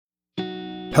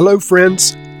Hello,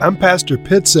 friends. I'm Pastor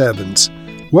Pitts Evans.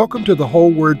 Welcome to the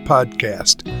Whole Word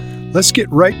Podcast. Let's get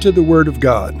right to the Word of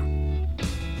God.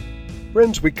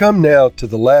 Friends, we come now to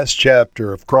the last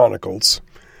chapter of Chronicles,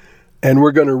 and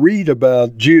we're going to read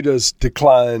about Judah's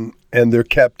decline and their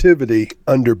captivity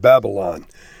under Babylon.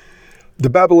 The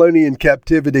Babylonian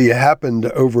captivity happened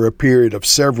over a period of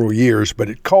several years, but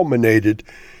it culminated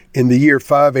in the year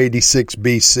 586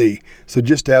 BC, so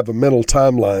just to have a mental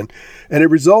timeline, and it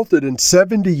resulted in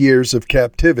 70 years of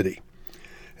captivity.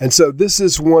 And so this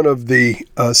is one of the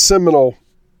seminal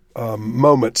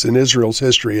moments in Israel's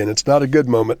history, and it's not a good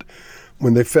moment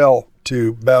when they fell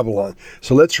to Babylon.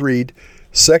 So let's read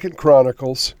 2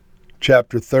 Chronicles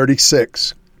chapter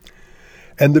 36.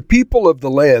 And the people of the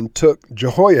land took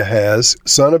Jehoahaz,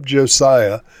 son of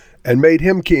Josiah, and made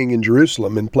him king in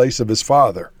Jerusalem in place of his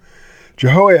father.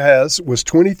 Jehoahaz was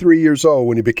 23 years old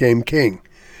when he became king,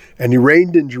 and he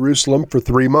reigned in Jerusalem for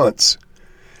 3 months.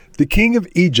 The king of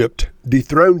Egypt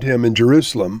dethroned him in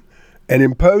Jerusalem and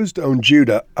imposed on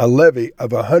Judah a levy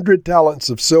of 100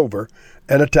 talents of silver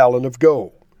and a talent of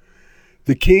gold.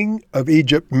 The king of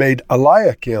Egypt made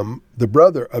Eliakim, the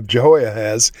brother of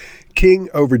Jehoahaz, king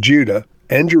over Judah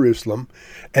and Jerusalem,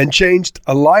 and changed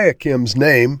Eliakim's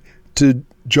name to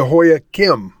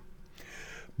Jehoiakim.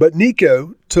 But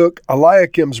Necho took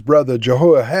Eliakim's brother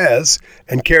Jehoahaz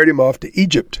and carried him off to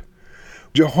Egypt.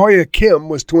 Jehoiakim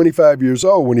was 25 years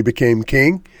old when he became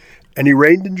king, and he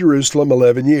reigned in Jerusalem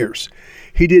 11 years.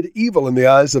 He did evil in the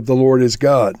eyes of the Lord his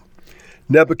God.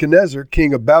 Nebuchadnezzar,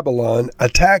 king of Babylon,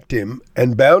 attacked him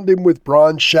and bound him with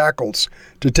bronze shackles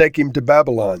to take him to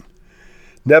Babylon.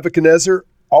 Nebuchadnezzar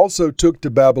also took to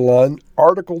Babylon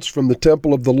articles from the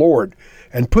temple of the Lord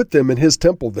and put them in his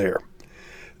temple there.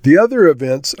 The other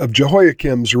events of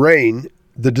Jehoiakim's reign,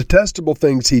 the detestable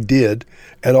things he did,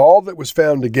 and all that was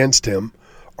found against him,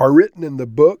 are written in the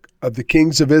book of the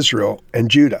kings of Israel and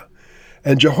Judah.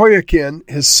 And Jehoiakim,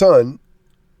 his son,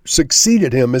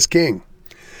 succeeded him as king.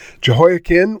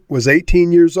 Jehoiakim was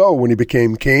 18 years old when he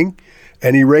became king,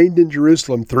 and he reigned in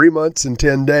Jerusalem 3 months and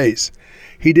 10 days.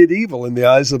 He did evil in the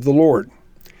eyes of the Lord.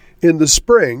 In the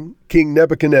spring, King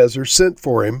Nebuchadnezzar sent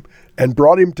for him and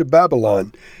brought him to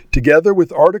Babylon, together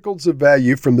with articles of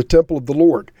value from the temple of the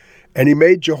Lord. And he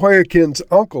made Jehoiakim's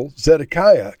uncle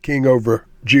Zedekiah king over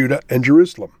Judah and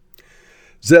Jerusalem.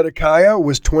 Zedekiah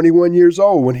was 21 years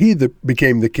old when he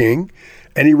became the king,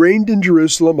 and he reigned in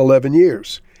Jerusalem 11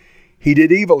 years. He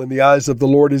did evil in the eyes of the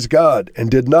Lord his God, and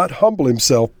did not humble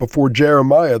himself before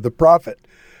Jeremiah the prophet,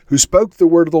 who spoke the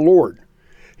word of the Lord.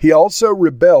 He also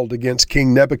rebelled against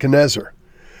King Nebuchadnezzar,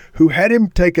 who had him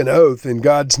take an oath in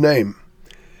God's name.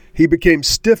 He became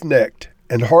stiff-necked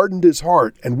and hardened his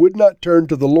heart and would not turn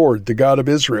to the Lord, the God of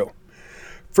Israel.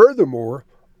 Furthermore,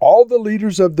 all the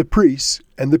leaders of the priests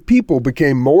and the people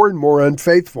became more and more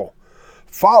unfaithful,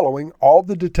 following all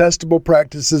the detestable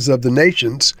practices of the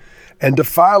nations and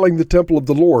defiling the temple of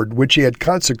the Lord, which he had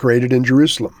consecrated in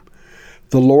Jerusalem.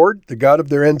 The Lord, the God of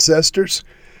their ancestors,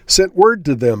 sent word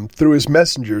to them through his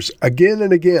messengers again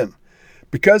and again,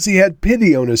 because he had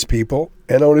pity on his people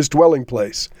and on his dwelling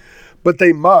place. But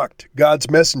they mocked God's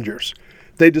messengers.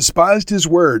 They despised his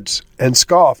words and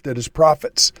scoffed at his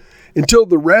prophets, until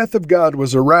the wrath of God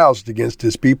was aroused against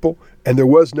his people, and there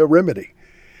was no remedy.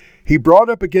 He brought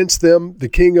up against them the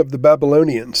king of the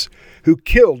Babylonians, who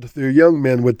killed their young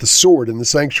men with the sword in the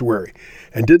sanctuary,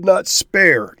 and did not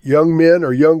spare young men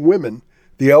or young women,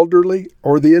 the elderly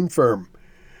or the infirm.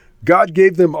 God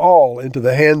gave them all into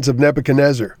the hands of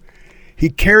Nebuchadnezzar. He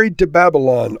carried to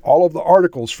Babylon all of the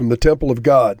articles from the temple of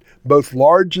God, both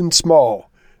large and small,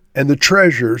 and the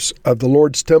treasures of the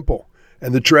Lord's temple,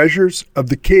 and the treasures of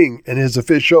the king and his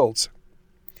officials.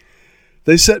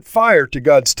 They set fire to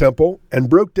God's temple and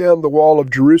broke down the wall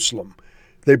of Jerusalem.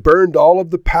 They burned all of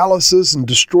the palaces and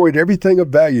destroyed everything of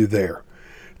value there.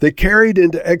 They carried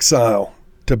into exile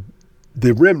to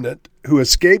the remnant who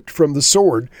escaped from the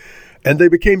sword, and they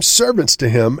became servants to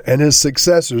him and his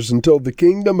successors until the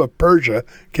kingdom of Persia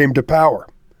came to power.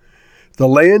 The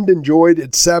land enjoyed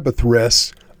its Sabbath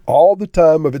rests all the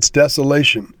time of its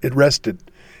desolation. It rested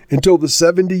until the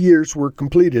 70 years were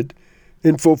completed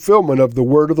in fulfillment of the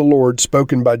word of the Lord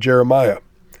spoken by Jeremiah.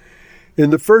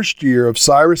 In the first year of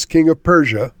Cyrus king of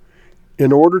Persia,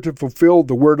 in order to fulfill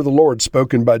the word of the Lord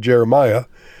spoken by Jeremiah,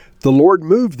 the Lord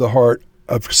moved the heart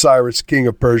of Cyrus king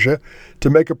of Persia to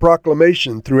make a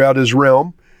proclamation throughout his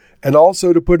realm, and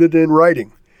also to put it in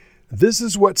writing. This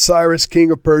is what Cyrus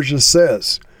king of Persia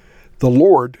says: "The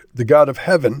Lord, the God of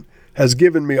heaven, has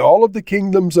given me all of the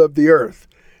kingdoms of the earth,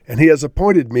 and he has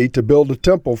appointed me to build a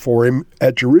temple for him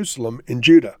at Jerusalem in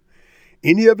Judah.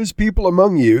 Any of his people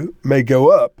among you may go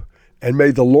up, and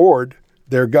may the Lord,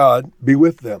 their God be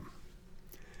with them.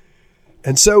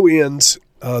 And so ends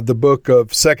the book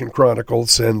of 2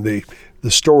 Chronicles and the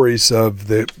stories of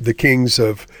the kings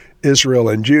of Israel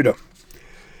and Judah.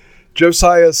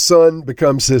 Josiah's son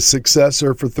becomes his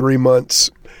successor for 3 months,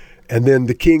 and then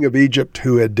the king of Egypt,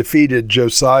 who had defeated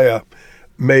Josiah,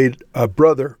 made a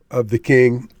brother of the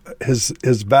king his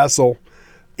vassal.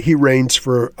 He reigns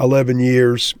for 11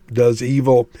 years, does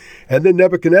evil, and then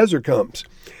Nebuchadnezzar comes.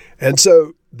 And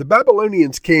so the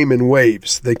Babylonians came in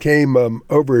waves. They came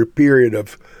over a period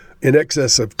of in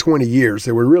excess of 20 years.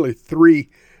 There were really 3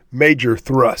 major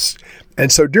thrusts.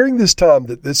 And so during this time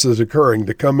that this is occurring,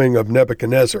 the coming of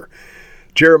Nebuchadnezzar,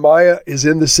 Jeremiah is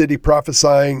in the city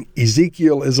prophesying,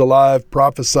 Ezekiel is alive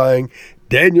prophesying,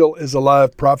 Daniel is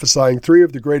alive prophesying. 3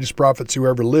 of the greatest prophets who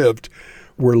ever lived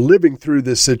were living through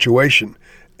this situation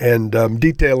and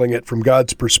detailing it from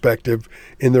God's perspective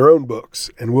in their own books.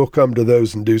 And we'll come to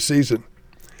those in due season.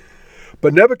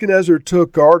 But Nebuchadnezzar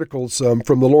took articles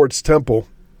from the Lord's temple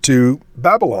to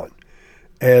Babylon.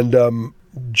 And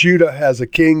Judah has a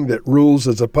king that rules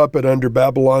as a puppet under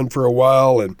Babylon for a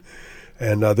while, and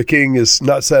the king is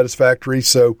not satisfactory.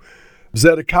 So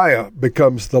Zedekiah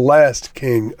becomes the last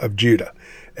king of Judah.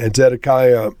 And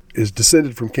Zedekiah is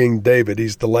descended from King David.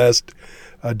 He's the last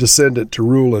descendant to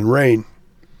rule and reign.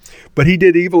 But he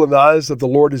did evil in the eyes of the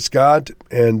Lord his God,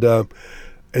 and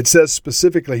it says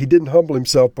specifically he didn't humble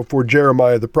himself before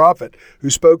Jeremiah the prophet, who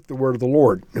spoke the word of the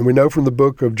Lord. And we know from the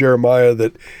book of Jeremiah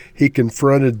that he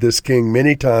confronted this king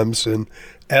many times and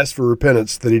asked for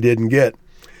repentance that he didn't get.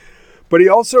 But he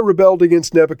also rebelled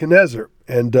against Nebuchadnezzar,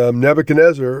 and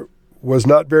Nebuchadnezzar was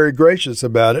not very gracious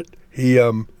about it. He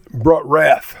brought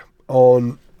wrath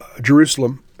on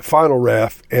Jerusalem, final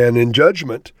wrath, and in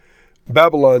judgment,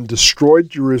 Babylon destroyed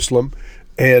Jerusalem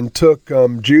and took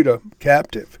Judah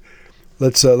captive.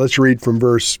 Let's read from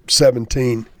verse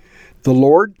 17. The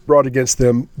Lord brought against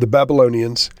them the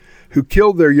Babylonians, who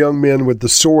killed their young men with the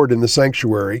sword in the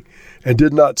sanctuary, and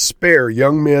did not spare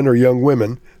young men or young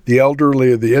women, the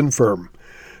elderly or the infirm.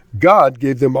 God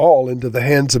gave them all into the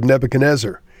hands of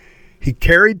Nebuchadnezzar. He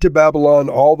carried to Babylon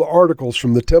all the articles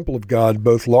from the temple of God,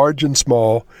 both large and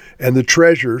small, and the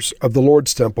treasures of the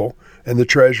Lord's temple, and the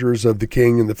treasures of the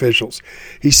king and the officials.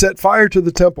 He set fire to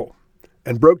the temple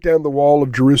and broke down the wall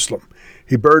of Jerusalem.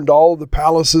 He burned all of the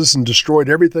palaces and destroyed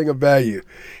everything of value.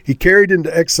 He carried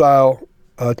into exile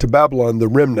to Babylon the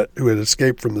remnant who had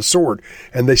escaped from the sword,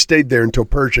 and they stayed there until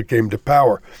Persia came to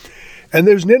power. And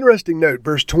there's an interesting note,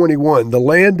 verse 21, the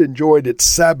land enjoyed its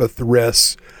Sabbath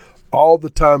rests all the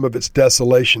time of its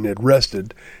desolation. It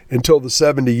rested until the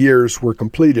 70 years were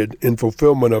completed in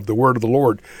fulfillment of the word of the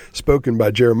Lord spoken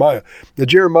by Jeremiah. Now,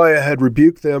 Jeremiah had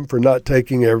rebuked them for not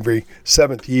taking every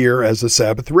 7th year as a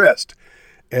Sabbath rest.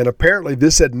 And apparently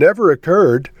this had never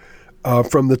occurred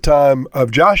from the time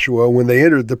of Joshua when they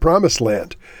entered the Promised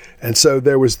Land. And so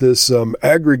there was this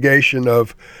aggregation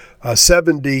of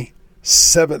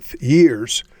 77th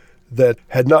years that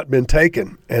had not been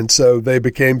taken. And so they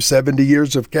became 70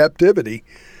 years of captivity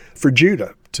for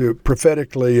Judah to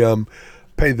prophetically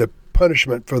pay the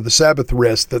punishment for the Sabbath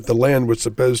rest that the land was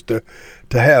supposed to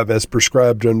have as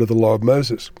prescribed under the law of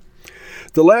Moses.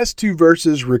 The last 2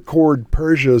 verses record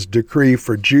Persia's decree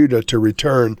for Judah to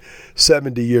return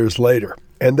 70 years later,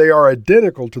 and they are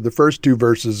identical to the first 2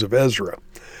 verses of Ezra.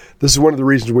 This is one of the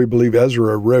reasons we believe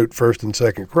Ezra wrote 1st and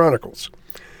 2nd Chronicles.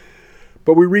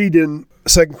 But we read in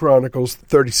 2nd Chronicles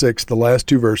 36, the last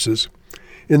 2 verses,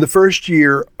 in the first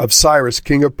year of Cyrus,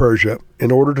 king of Persia,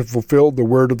 in order to fulfill the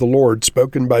word of the Lord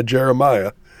spoken by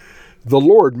Jeremiah, the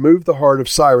Lord moved the heart of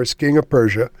Cyrus, king of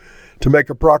Persia, to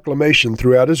make a proclamation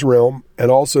throughout his realm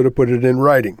and also to put it in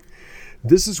writing.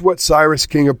 This is what Cyrus,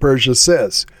 king of Persia,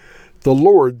 says. The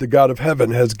Lord, the God of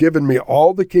heaven, has given me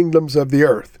all the kingdoms of the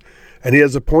earth, and he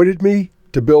has appointed me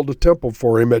to build a temple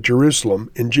for him at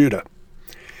Jerusalem in Judah.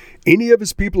 Any of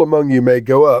his people among you may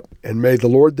go up, and may the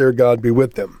Lord their God be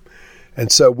with them.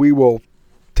 And so we will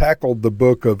tackle the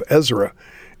book of Ezra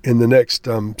in the next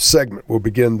segment. We'll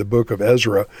begin the book of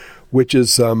Ezra, which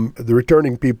is the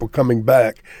returning people coming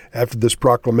back after this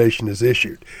proclamation is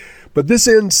issued. But this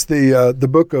ends the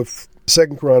book of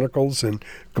 2nd Chronicles and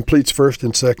completes 1st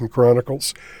and 2nd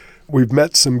Chronicles. We've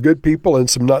met some good people and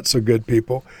some not so good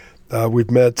people.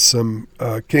 We've met some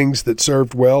kings that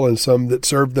served well and some that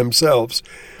served themselves.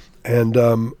 And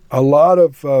a lot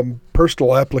of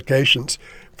personal applications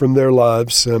from their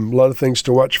lives, a lot of things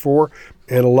to watch for,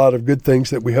 and a lot of good things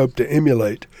that we hope to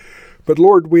emulate. But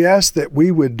Lord, we ask that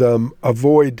we would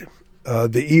avoid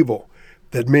the evil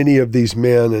that many of these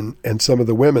men and some of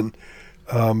the women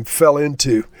fell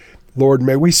into. Lord,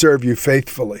 may we serve you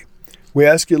faithfully. We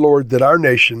ask you, Lord, that our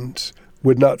nations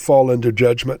would not fall into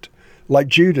judgment like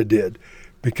Judah did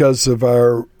because of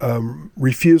our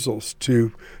refusals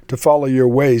to follow your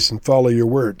ways and follow your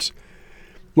words.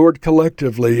 Lord,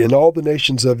 collectively, in all the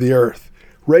nations of the earth,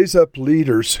 raise up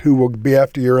leaders who will be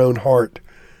after your own heart,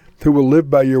 who will live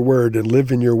by your word and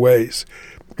live in your ways.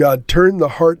 God, turn the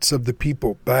hearts of the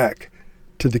people back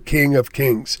to the King of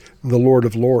Kings and the Lord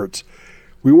of Lords.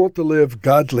 We want to live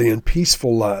godly and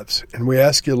peaceful lives, and we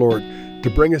ask you, Lord,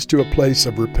 to bring us to a place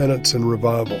of repentance and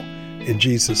revival. In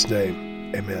Jesus'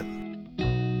 name, amen.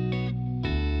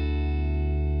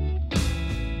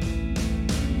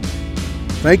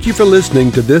 Thank you for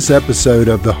listening to this episode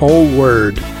of The Whole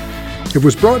Word. It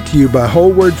was brought to you by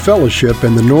Whole Word Fellowship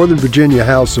and the Northern Virginia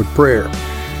House of Prayer.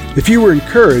 If you were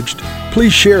encouraged,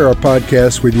 please share our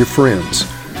podcast with your friends.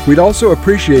 We'd also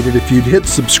appreciate it if you'd hit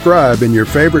subscribe in your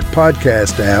favorite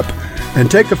podcast app and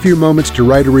take a few moments to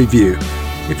write a review.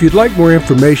 If you'd like more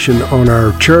information on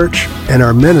our church and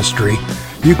our ministry,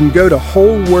 you can go to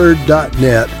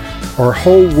wholeword.net or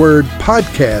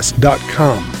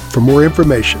wholewordpodcast.com for more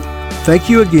information. Thank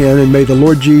you again, and may the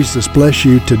Lord Jesus bless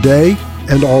you today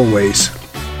and always.